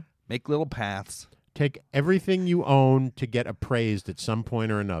 Uh-huh. Make little paths. Take everything you own to get appraised at some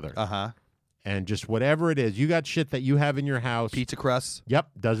point or another. Uh-huh. And just whatever it is. You got shit that you have in your house. Pizza crusts. Yep.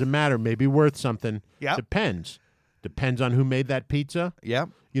 Doesn't matter. Maybe worth something. Yep. Depends. Depends on who made that pizza. Yep.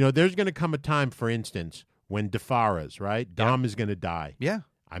 You know, there's going to come a time, for instance, when DeFara's, right? Dom is going to die. Yeah.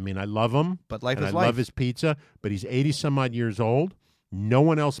 I mean, I love him. But life and is I life. love his pizza, but he's 80-some-odd years old. No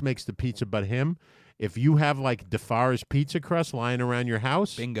one else makes the pizza but him. If you have, like, DeFara's pizza crust lying around your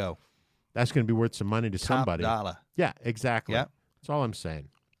house, bingo. That's going to be worth some money to Top somebody. dollar. Yeah, exactly. Yep. That's all I'm saying.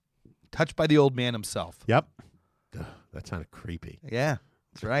 Touched by the old man himself. Yep. Ugh, that sounded creepy. Yeah,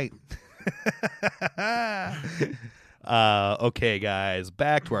 that's right. Okay, guys,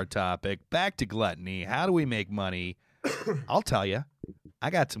 back to our topic. Back to gluttony. How do we make money? I'll tell you.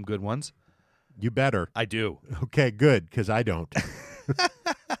 I got some good ones. You better. I do. Okay, good, because I don't.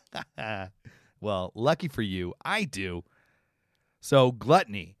 Well, lucky for you, I do. So,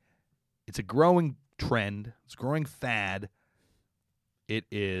 gluttony. It's a growing trend. It's a growing fad. It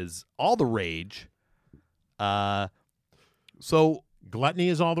is all the rage. So gluttony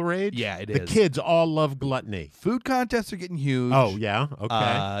is all the rage? Yeah, it the is. The kids all love gluttony. Food contests are getting huge. Oh, yeah?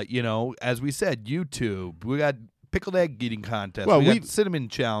 Okay. You know, as we said, YouTube. We got pickled egg eating contest. Well, we got we've- cinnamon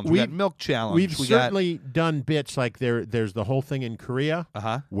challenge. We got milk challenge. We've we certainly done bits like there's the whole thing in Korea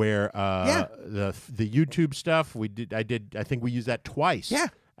where the YouTube stuff I think we used that twice. Yeah.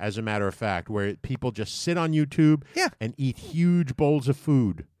 As a matter of fact, where people just sit on YouTube and eat huge bowls of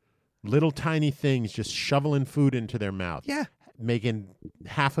food. Little tiny things, just shoveling food into their mouth. Yeah. Making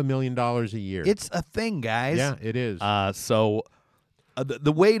 $500,000 a year. It's a thing, guys. Yeah, it is. So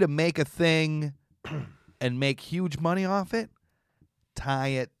the way to make a thing and make huge money off it, tie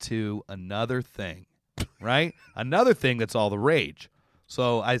it to another thing, right? Another thing that's all the rage.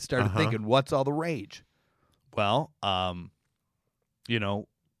 So I started thinking, what's all the rage? Well, you know,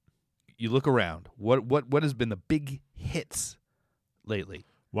 you look around. What has been the big hits lately?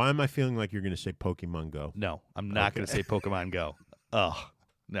 Why am I feeling like you're going to say Pokemon Go? No, I'm not going to say Pokemon Go. Ugh,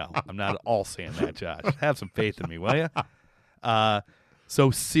 no, I'm not at all saying that, Josh. Have some faith in me, will you? So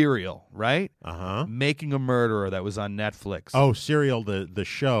Serial, right? Making a Murderer that was on Netflix. Oh, Serial, the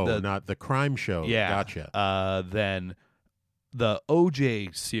show, not the crime show. Yeah. Gotcha. Then the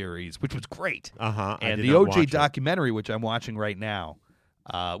OJ series, which was great. I And did the not watch OJ it. documentary, which I'm watching right now,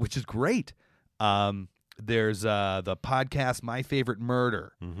 which is great. There's the podcast My Favorite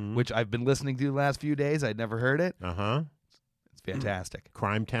Murder, which I've been listening to the last few days. I'd never heard it. It's fantastic.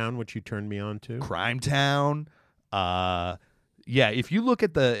 Crime Town, which you turned me on to. Crime Town. Yeah, if you look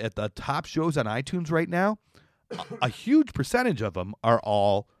at the top shows on iTunes right now, a huge percentage of them are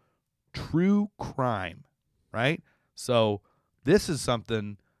all true crime, right? So this is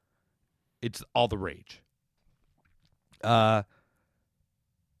something, it's all the rage. You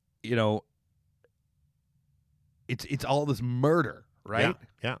know, it's all this murder, right?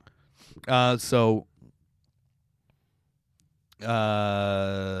 Yeah. So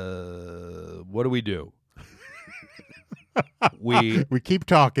what do? We keep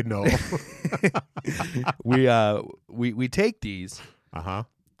talking, Noel. we take these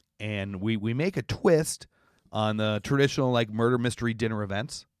and we make a twist on the traditional like murder mystery dinner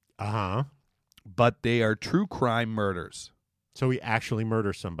events. But they are true crime murders. So we actually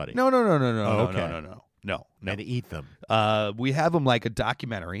murder somebody. No. okay. No. And eat them. We have them like a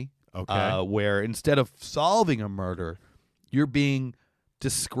documentary. Okay. Where instead of solving a murder, you're being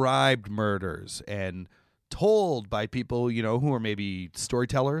described murders and told by people, you know, who are maybe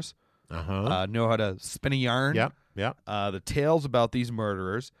storytellers, know how to spin a yarn. Yep. The tales about these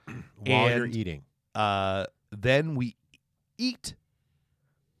murderers. While you're eating. Then we eat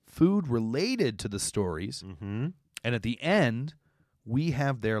food related to the stories. And at the end, we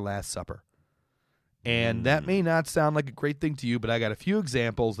have their Last Supper. And that may not sound like a great thing to you, but I got a few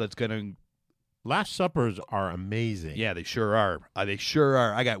examples that's going to... Last Suppers are amazing. Yeah, they sure are. They sure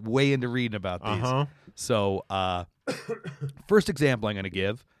are. I got way into reading about these. So, first example I'm going to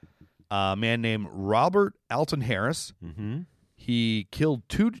give, a man named Robert Alton Harris. He killed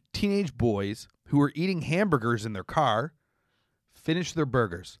 2 teenage boys who were eating hamburgers in their car, finished their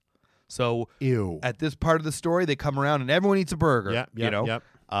burgers. So Ew. at this part of the story, they come around and everyone eats a burger. Yep, you know? yep.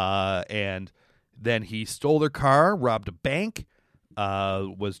 And then he stole their car, robbed a bank,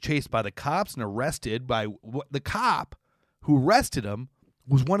 was chased by the cops and arrested by the cop who arrested him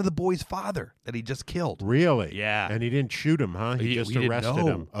was one of the boy's father that he just killed. Really? Yeah. And he didn't shoot him, huh? He just we didn't arrested know.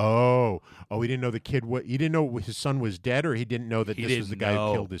 him. Oh, he didn't know the kid. He didn't know his son was dead, or he didn't know that He this was the guy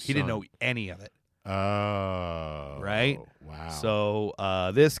who killed his son. He didn't know any of it. Oh, Right? Wow.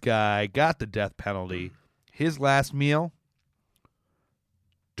 So this guy got the death penalty. His last meal,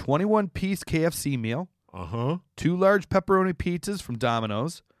 21-piece KFC meal, 2 large pepperoni pizzas from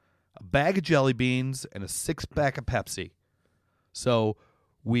Domino's, a bag of jelly beans, and a 6-pack of Pepsi. So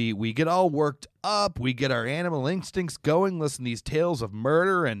we get all worked up. We get our animal instincts going, listen to these tales of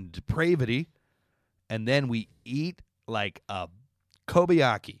murder and depravity, and then we eat like a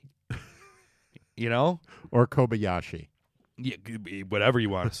Kobayaki. You know? Or Kobayashi. Yeah, whatever you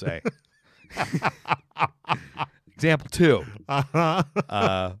want to say. Example 2.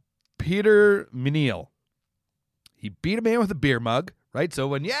 Peter Menil. He beat a man with a beer mug, right? So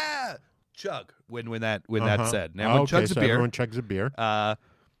when chug when that's said. And everyone chugs a beer. Everyone chugs a beer.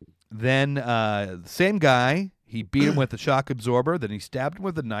 Then the same guy, he beat him with a shock absorber, then he stabbed him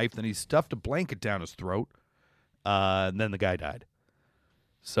with a knife, then he stuffed a blanket down his throat, and then the guy died.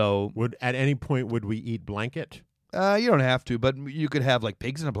 So At any point would we eat blanket? you don't have to, but you could have like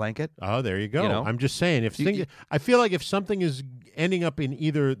pigs in a blanket. Oh, there you go. You know? I'm just saying, I feel like if something is ending up in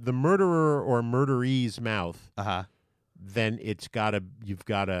either the murderer or murderee's mouth, then you've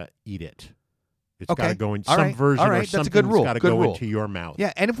gotta eat it. It's Okay. gotta go in All some right. version All right. or That's a something. good rule. Got to Good go rule. into your mouth.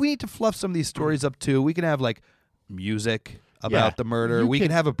 Yeah, and if we need to fluff some of these stories up too, we can have like music about the murder. We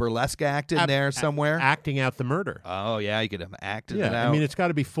can have a burlesque act in there somewhere. Acting out the murder. Oh yeah, you could have acted it Yeah, out. I mean it's got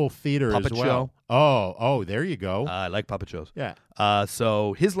to be full theater Puppet as well. show. Oh, there you go. I like puppet shows. Yeah.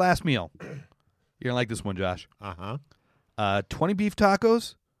 So his last meal. You're gonna like this one, Josh. 20 beef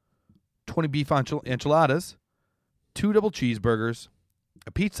tacos, 20 beef enchiladas, 2 double cheeseburgers,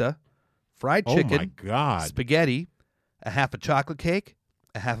 a pizza, fried chicken, Oh my God. spaghetti, a half a chocolate cake,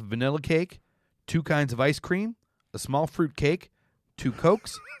 a half a vanilla cake, 2 kinds of ice cream, a small fruit cake, 2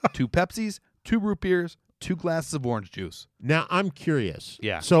 Cokes, 2 Pepsis, 2 root beers, 2 glasses of orange juice. Now I'm curious.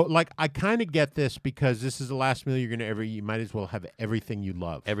 Yeah. So I kind of get this because this is the last meal you're going to ever eat. You might as well have everything you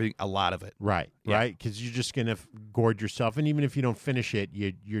love. Everything, a lot of it. Right. Yeah. Right. Because you're just going to gorge yourself, and even if you don't finish it,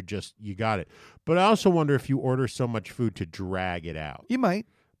 you got it. But I also wonder if you order so much food to drag it out. You might.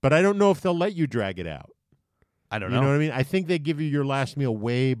 But I don't know if they'll let you drag it out. I don't You know what I mean? I think they give you your last meal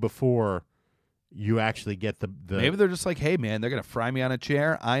way before you actually get the Maybe they're just like, hey, man, they're going to fry me on a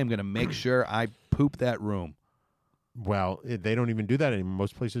chair. I am going to make sure I poop that room. Well, they don't even do that anymore.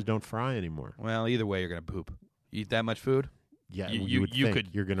 Most places don't fry anymore. Well, either way, you're going to poop. You eat that much food? Yeah, you you would think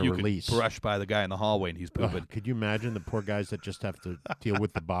you're going to release. Could brush by the guy in the hallway and he's pooping. Could you imagine the poor guys that just have to deal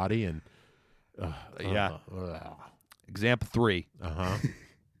with the body and Example 3. Uh-huh.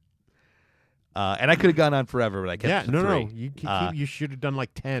 And I could have gone on forever, but I kept it to 3. You should have done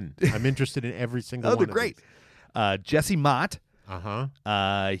like 10. I'm interested in every single Oh, one they're of great. these. Jesse Mott.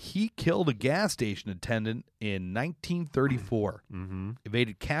 Uh-huh. He killed a gas station attendant in 1934.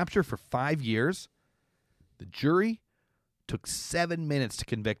 Evaded capture for 5 years. The jury took 7 minutes to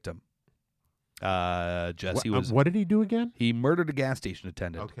convict him. Jesse was. What did he do again? He murdered a gas station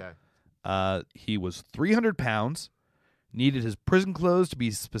attendant. Okay. He was 300 pounds. Needed his prison clothes to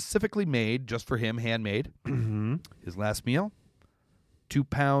be specifically made just for him, handmade. His last meal: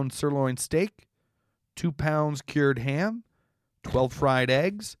 2-pound sirloin steak, 2 pounds cured ham, 12 fried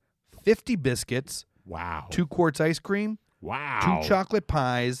eggs, 50 biscuits. Wow. 2 quarts ice cream. Wow. 2 chocolate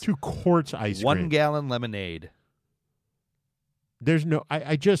pies. 2 quarts ice cream. 1 gallon lemonade. There's no.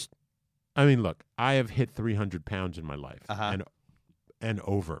 I mean, look. I have hit 300 pounds in my life, and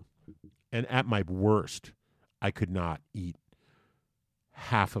over, and at my worst, I could not eat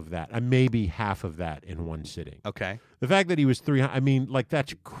half of that. Maybe half of that in one sitting. Okay. The fact that he was 300, I mean, like,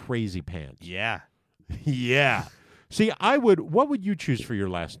 that's crazy pants. Yeah. Yeah. See, what would you choose for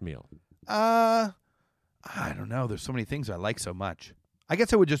your last meal? I don't know. There's so many things I like so much. I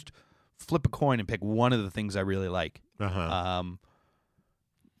guess I would just flip a coin and pick one of the things I really like.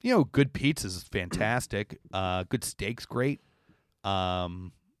 Good pizza is fantastic. Good steak's great.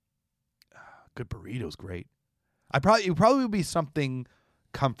 Good burrito's great. It probably would be something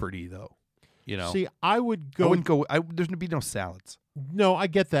comforty though. See, I would go. I wouldn't go. There's gonna be no salads. No, I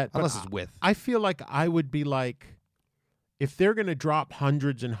get that. Unless but it's with. I feel like I would be like, if they're going to drop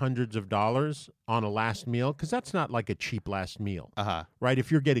hundreds and hundreds of dollars on a last meal, because that's not like a cheap last meal, right?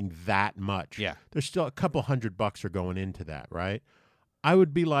 If you're getting that much, Yeah. there's still a couple $100 are going into that, right? I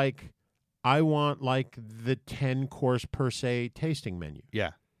would be like, I want like the 10-course per se tasting menu.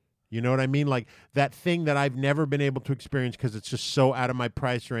 Yeah. You know what I mean? Like that thing that I've never been able to experience because it's just so out of my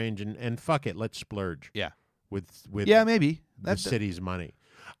price range. And fuck it, let's splurge. Yeah. With maybe the city's money.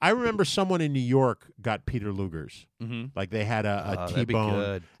 I remember someone in New York got Peter Luger's. Mm-hmm. Like they had a that'd be T-bone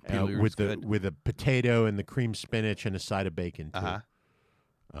good. Peter Luger's with good. with a potato and the cream spinach and a side of bacon too.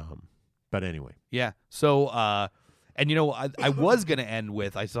 But anyway. Yeah. So, and you know, I was going to end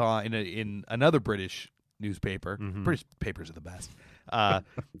with, I saw in another British newspaper, British papers are the best,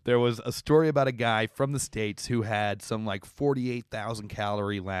 there was a story about a guy from the States who had some like 48,000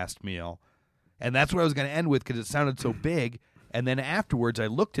 calorie last meal. And that's what I was going to end with because it sounded so big. And then afterwards, I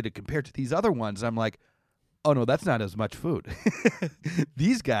looked at it compared to these other ones. And I'm like, oh, no, that's not as much food.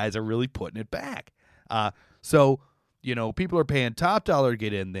 These guys are really putting it back. So, you know, people are paying top dollar to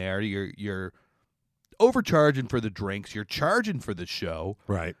get in there. You're overcharging for the drinks. You're charging for the show.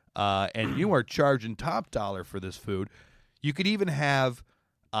 Right. And you are charging top dollar for this food. You could even have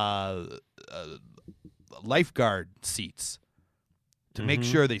lifeguard seats to make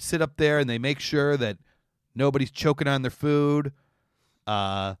sure they sit up there and they make sure that nobody's choking on their food.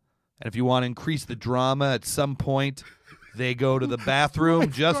 And if you want to increase the drama at some point, they go to the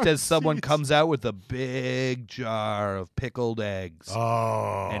bathroom just as someone comes out with a big jar of pickled eggs.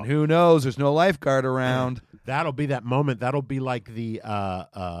 Oh. And who knows? There's no lifeguard around. That'll be that moment. That'll be like the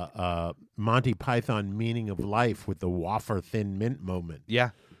Monty Python meaning of life with the wafer thin mint moment.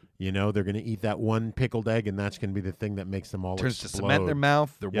 Yeah. You know, they're going to eat that one pickled egg, and that's going to be the thing that makes them all Turns explode. to cement in their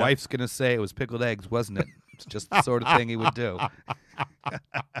mouth. Their wife's going to say it was pickled eggs, wasn't it? It's just the sort of thing he would do.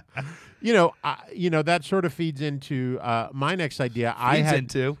 You know, that sort of feeds into my next idea. Mine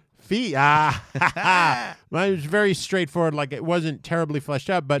was very straightforward. Like it wasn't terribly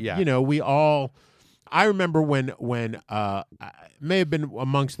fleshed out, but you know, we all. I remember when may have been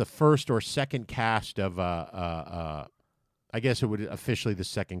amongst the first or second cast of I guess it would officially the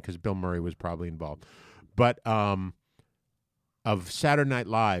second because Bill Murray was probably involved, but of Saturday Night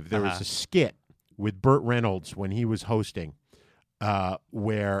Live, there was a skit with Burt Reynolds when he was hosting,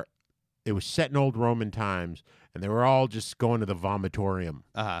 where it was set in old Roman times, and they were all just going to the vomitorium.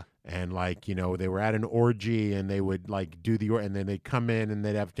 And like, you know, they were at an orgy and they would like do and then they'd come in and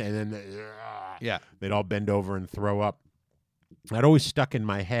they'd have to, and then they'd all bend over and throw up. That always stuck in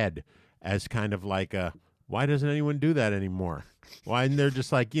my head as kind of like why doesn't anyone do that anymore? Why? And they're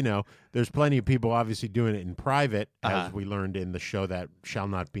just like, you know, there's plenty of people obviously doing it in private, as we learned in the show that shall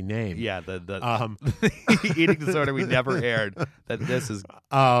not be named. Yeah, the eating disorder we never aired that this is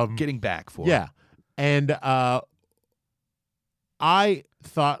getting back for. Yeah. And I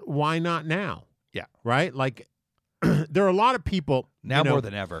thought, why not now? Yeah. Right? Like, there are a lot of people. Now more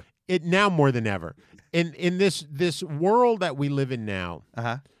than ever. Now more than ever. In this world that we live in now,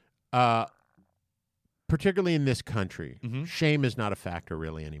 particularly in this country, shame is not a factor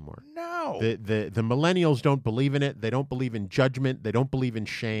really anymore. No. The millennials don't believe in it. They don't believe in judgment. They don't believe in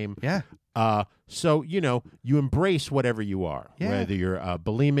shame. Yeah. So, you know, you embrace whatever you are, whether you're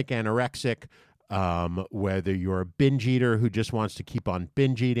bulimic, anorexic, whether you're a binge eater who just wants to keep on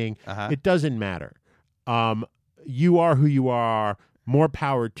binge eating. It doesn't matter. You are who you are. More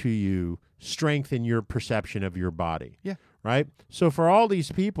power to you. Strength in your perception of your body. Yeah. Right? So for all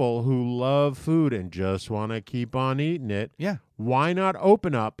these people who love food and just want to keep on eating it, why not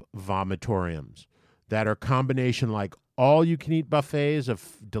open up vomitoriums that are combination like all-you-can-eat buffets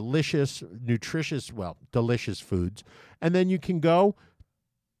of delicious, nutritious, delicious foods, and then you can go,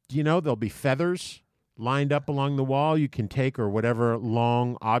 you know, there'll be feathers lined up along the wall. You can take or whatever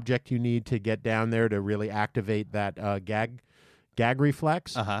long object you need to get down there to really activate that gag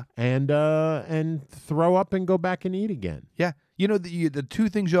reflex, and throw up and go back and eat again. Yeah. You know, the two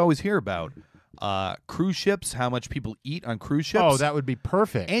things you always hear about, cruise ships, how much people eat on cruise ships. Oh, that would be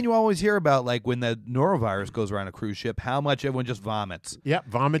perfect. And you always hear about, like, when the norovirus goes around a cruise ship, how much everyone just vomits. Yep,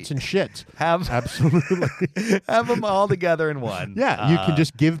 vomits and shits. Absolutely. Have them all together in one. Yeah, you can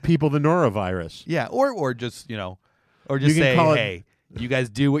just give people the norovirus. Yeah, or just, you know, or just say, hey, you guys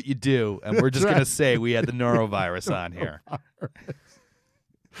do what you do, and we're just going to say we had the norovirus on here.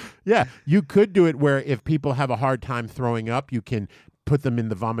 Yeah, you could do it where if people have a hard time throwing up, you can put them in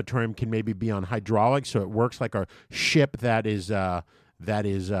the vomitorium, can maybe be on hydraulics, so it works like a ship that is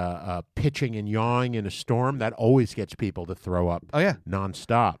pitching and yawing in a storm. That always gets people to throw up. Oh, yeah.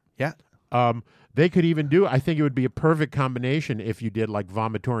 Nonstop. Yeah. They could even do, I think it would be a perfect combination if you did like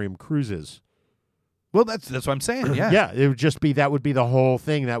vomitorium cruises. Well, that's what I'm saying. Yeah. Yeah, it would just be, that would be the whole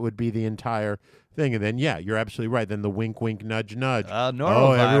thing. That would be the entire thing. And then, yeah, you're absolutely right. Then the wink, wink, nudge, nudge. Norovirus.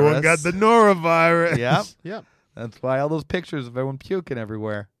 Oh, everyone got the norovirus. Yep. Yep. That's why all those pictures of everyone puking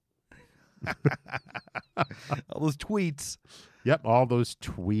everywhere. All those tweets. Yep, all those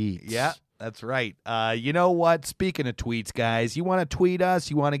tweets. Yeah, that's right. You know what? Speaking of tweets, guys, you want to tweet us?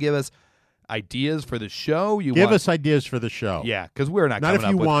 You want to give us ideas for the show? Give us ideas for the show. Yeah, because we're not if coming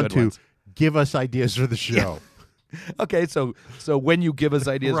up you with want good to. ones. Give us ideas for the show. Okay, so when you give us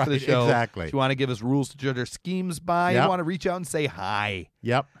ideas for the Right, show, exactly. if you want to give us rules to judge our schemes by, Yep. you want to reach out and say hi,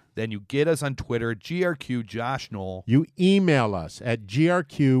 Yep. then you get us on Twitter, GRQ Josh Knoll. You email us at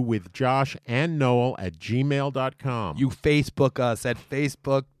grqwithjoshandnoel@gmail.com. You Facebook us at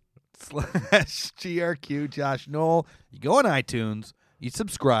Facebook/GRQ Josh Knoll. You go on iTunes, you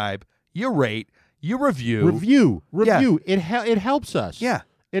subscribe, you rate, you review. Review. Yeah. It helps us. Yeah.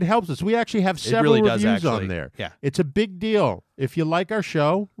 It helps us. We actually have several really does, reviews actually. on there. Yeah. It's a big deal. If you like our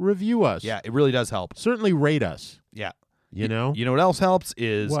show, review us. Yeah, it really does help. Certainly rate us. Yeah. You know? You know what else helps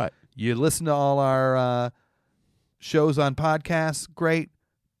is What? you listen to all our shows on podcasts. Great.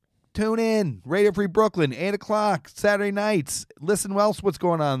 Tune in. Radio Free Brooklyn, 8 o'clock, Saturday nights. Listen else what's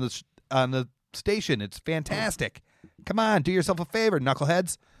going on the station. It's fantastic. Come on, do yourself a favor,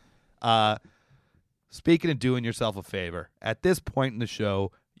 knuckleheads. Speaking of doing yourself a favor, at this point in the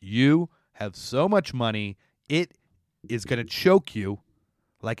show, you have so much money, it is going to choke you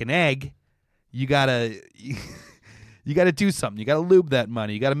like an egg. You gotta do something. You gotta lube that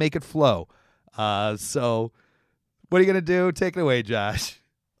money. You gotta make it flow. So what are you gonna do? Take it away, Josh.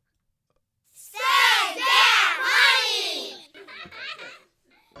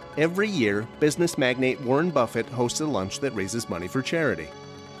 Every year, business magnate Warren Buffett hosts a lunch that raises money for charity.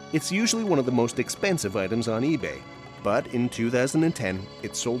 It's usually one of the most expensive items on eBay, but in 2010,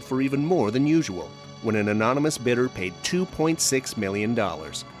 it sold for even more than usual, when an anonymous bidder paid $2.6 million.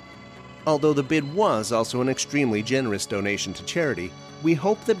 Although the bid was also an extremely generous donation to charity, we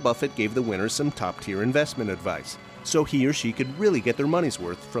hope that Buffett gave the winner some top-tier investment advice, so he or she could really get their money's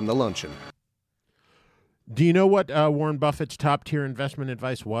worth from the luncheon. Do you know what Warren Buffett's top-tier investment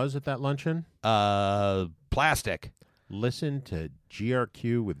advice was at that luncheon? Plastic. Listen to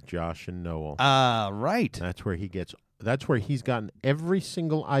GRQ with Josh and Noel. Right. That's where he's gotten every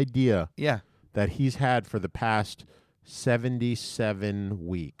single idea that he's had for the past 77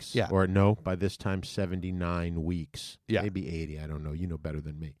 weeks. Yeah. Or no, by this time 79 weeks. Yeah. Maybe 80, I don't know. You know better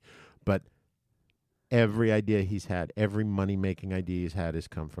than me. But every idea he's had, every money-making idea he's had has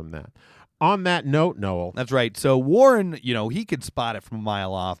come from that. On that note, Noel. That's right. So Warren, he could spot it from a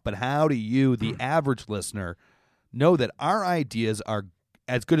mile off, but how do you, the average listener, know that our ideas are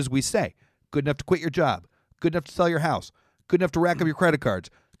as good as we say? Good enough to quit your job, good enough to sell your house, good enough to rack up your credit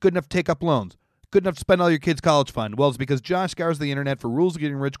cards, good enough to take up loans, good enough to spend all your kids' college fund. Well, it's because Josh scours the internet for rules of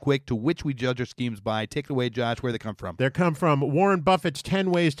getting rich quick to which we judge our schemes by. Take it away, Josh. Where they come from? They come from Warren Buffett's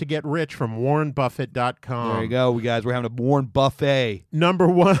 10 Ways to Get Rich from warrenbuffett.com. There you go, guys. We're having a Warren buffet. Number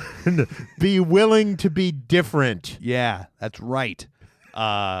 1, be willing to be different. Yeah, that's right.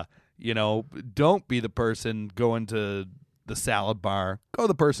 Don't be the person going to the salad bar. Go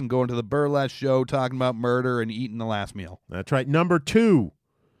the person going to the burlesque show talking about murder and eating the last meal. That's right. Number 2,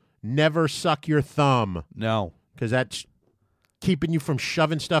 never suck your thumb. No. Because that's keeping you from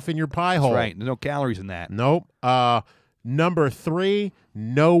shoving stuff in your pie hole. That's right. There's no calories in that. Nope. Number 3,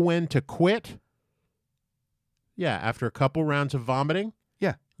 know when to quit. Yeah, after a couple rounds of vomiting,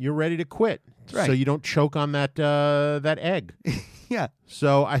 you're ready to quit. That's right. So you don't choke on that egg. Yeah.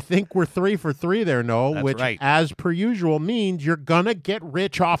 So I think we're 3 for 3 there, Noel, That's which, right. as per usual, means you're going to get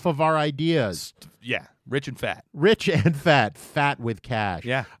rich off of our ideas. Yeah, rich and fat. Rich and fat. Fat with cash.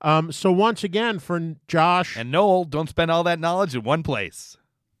 Yeah. So once again, for Josh and Noel, don't spend all that knowledge in one place.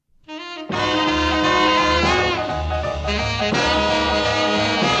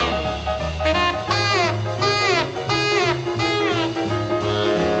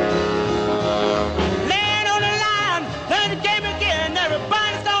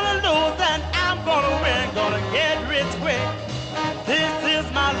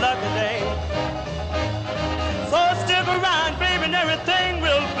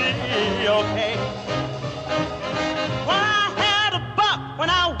 Okay. Well, I had a buck when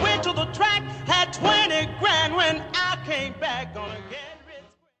I went to the track, had 20 grand when I came back. Gonna get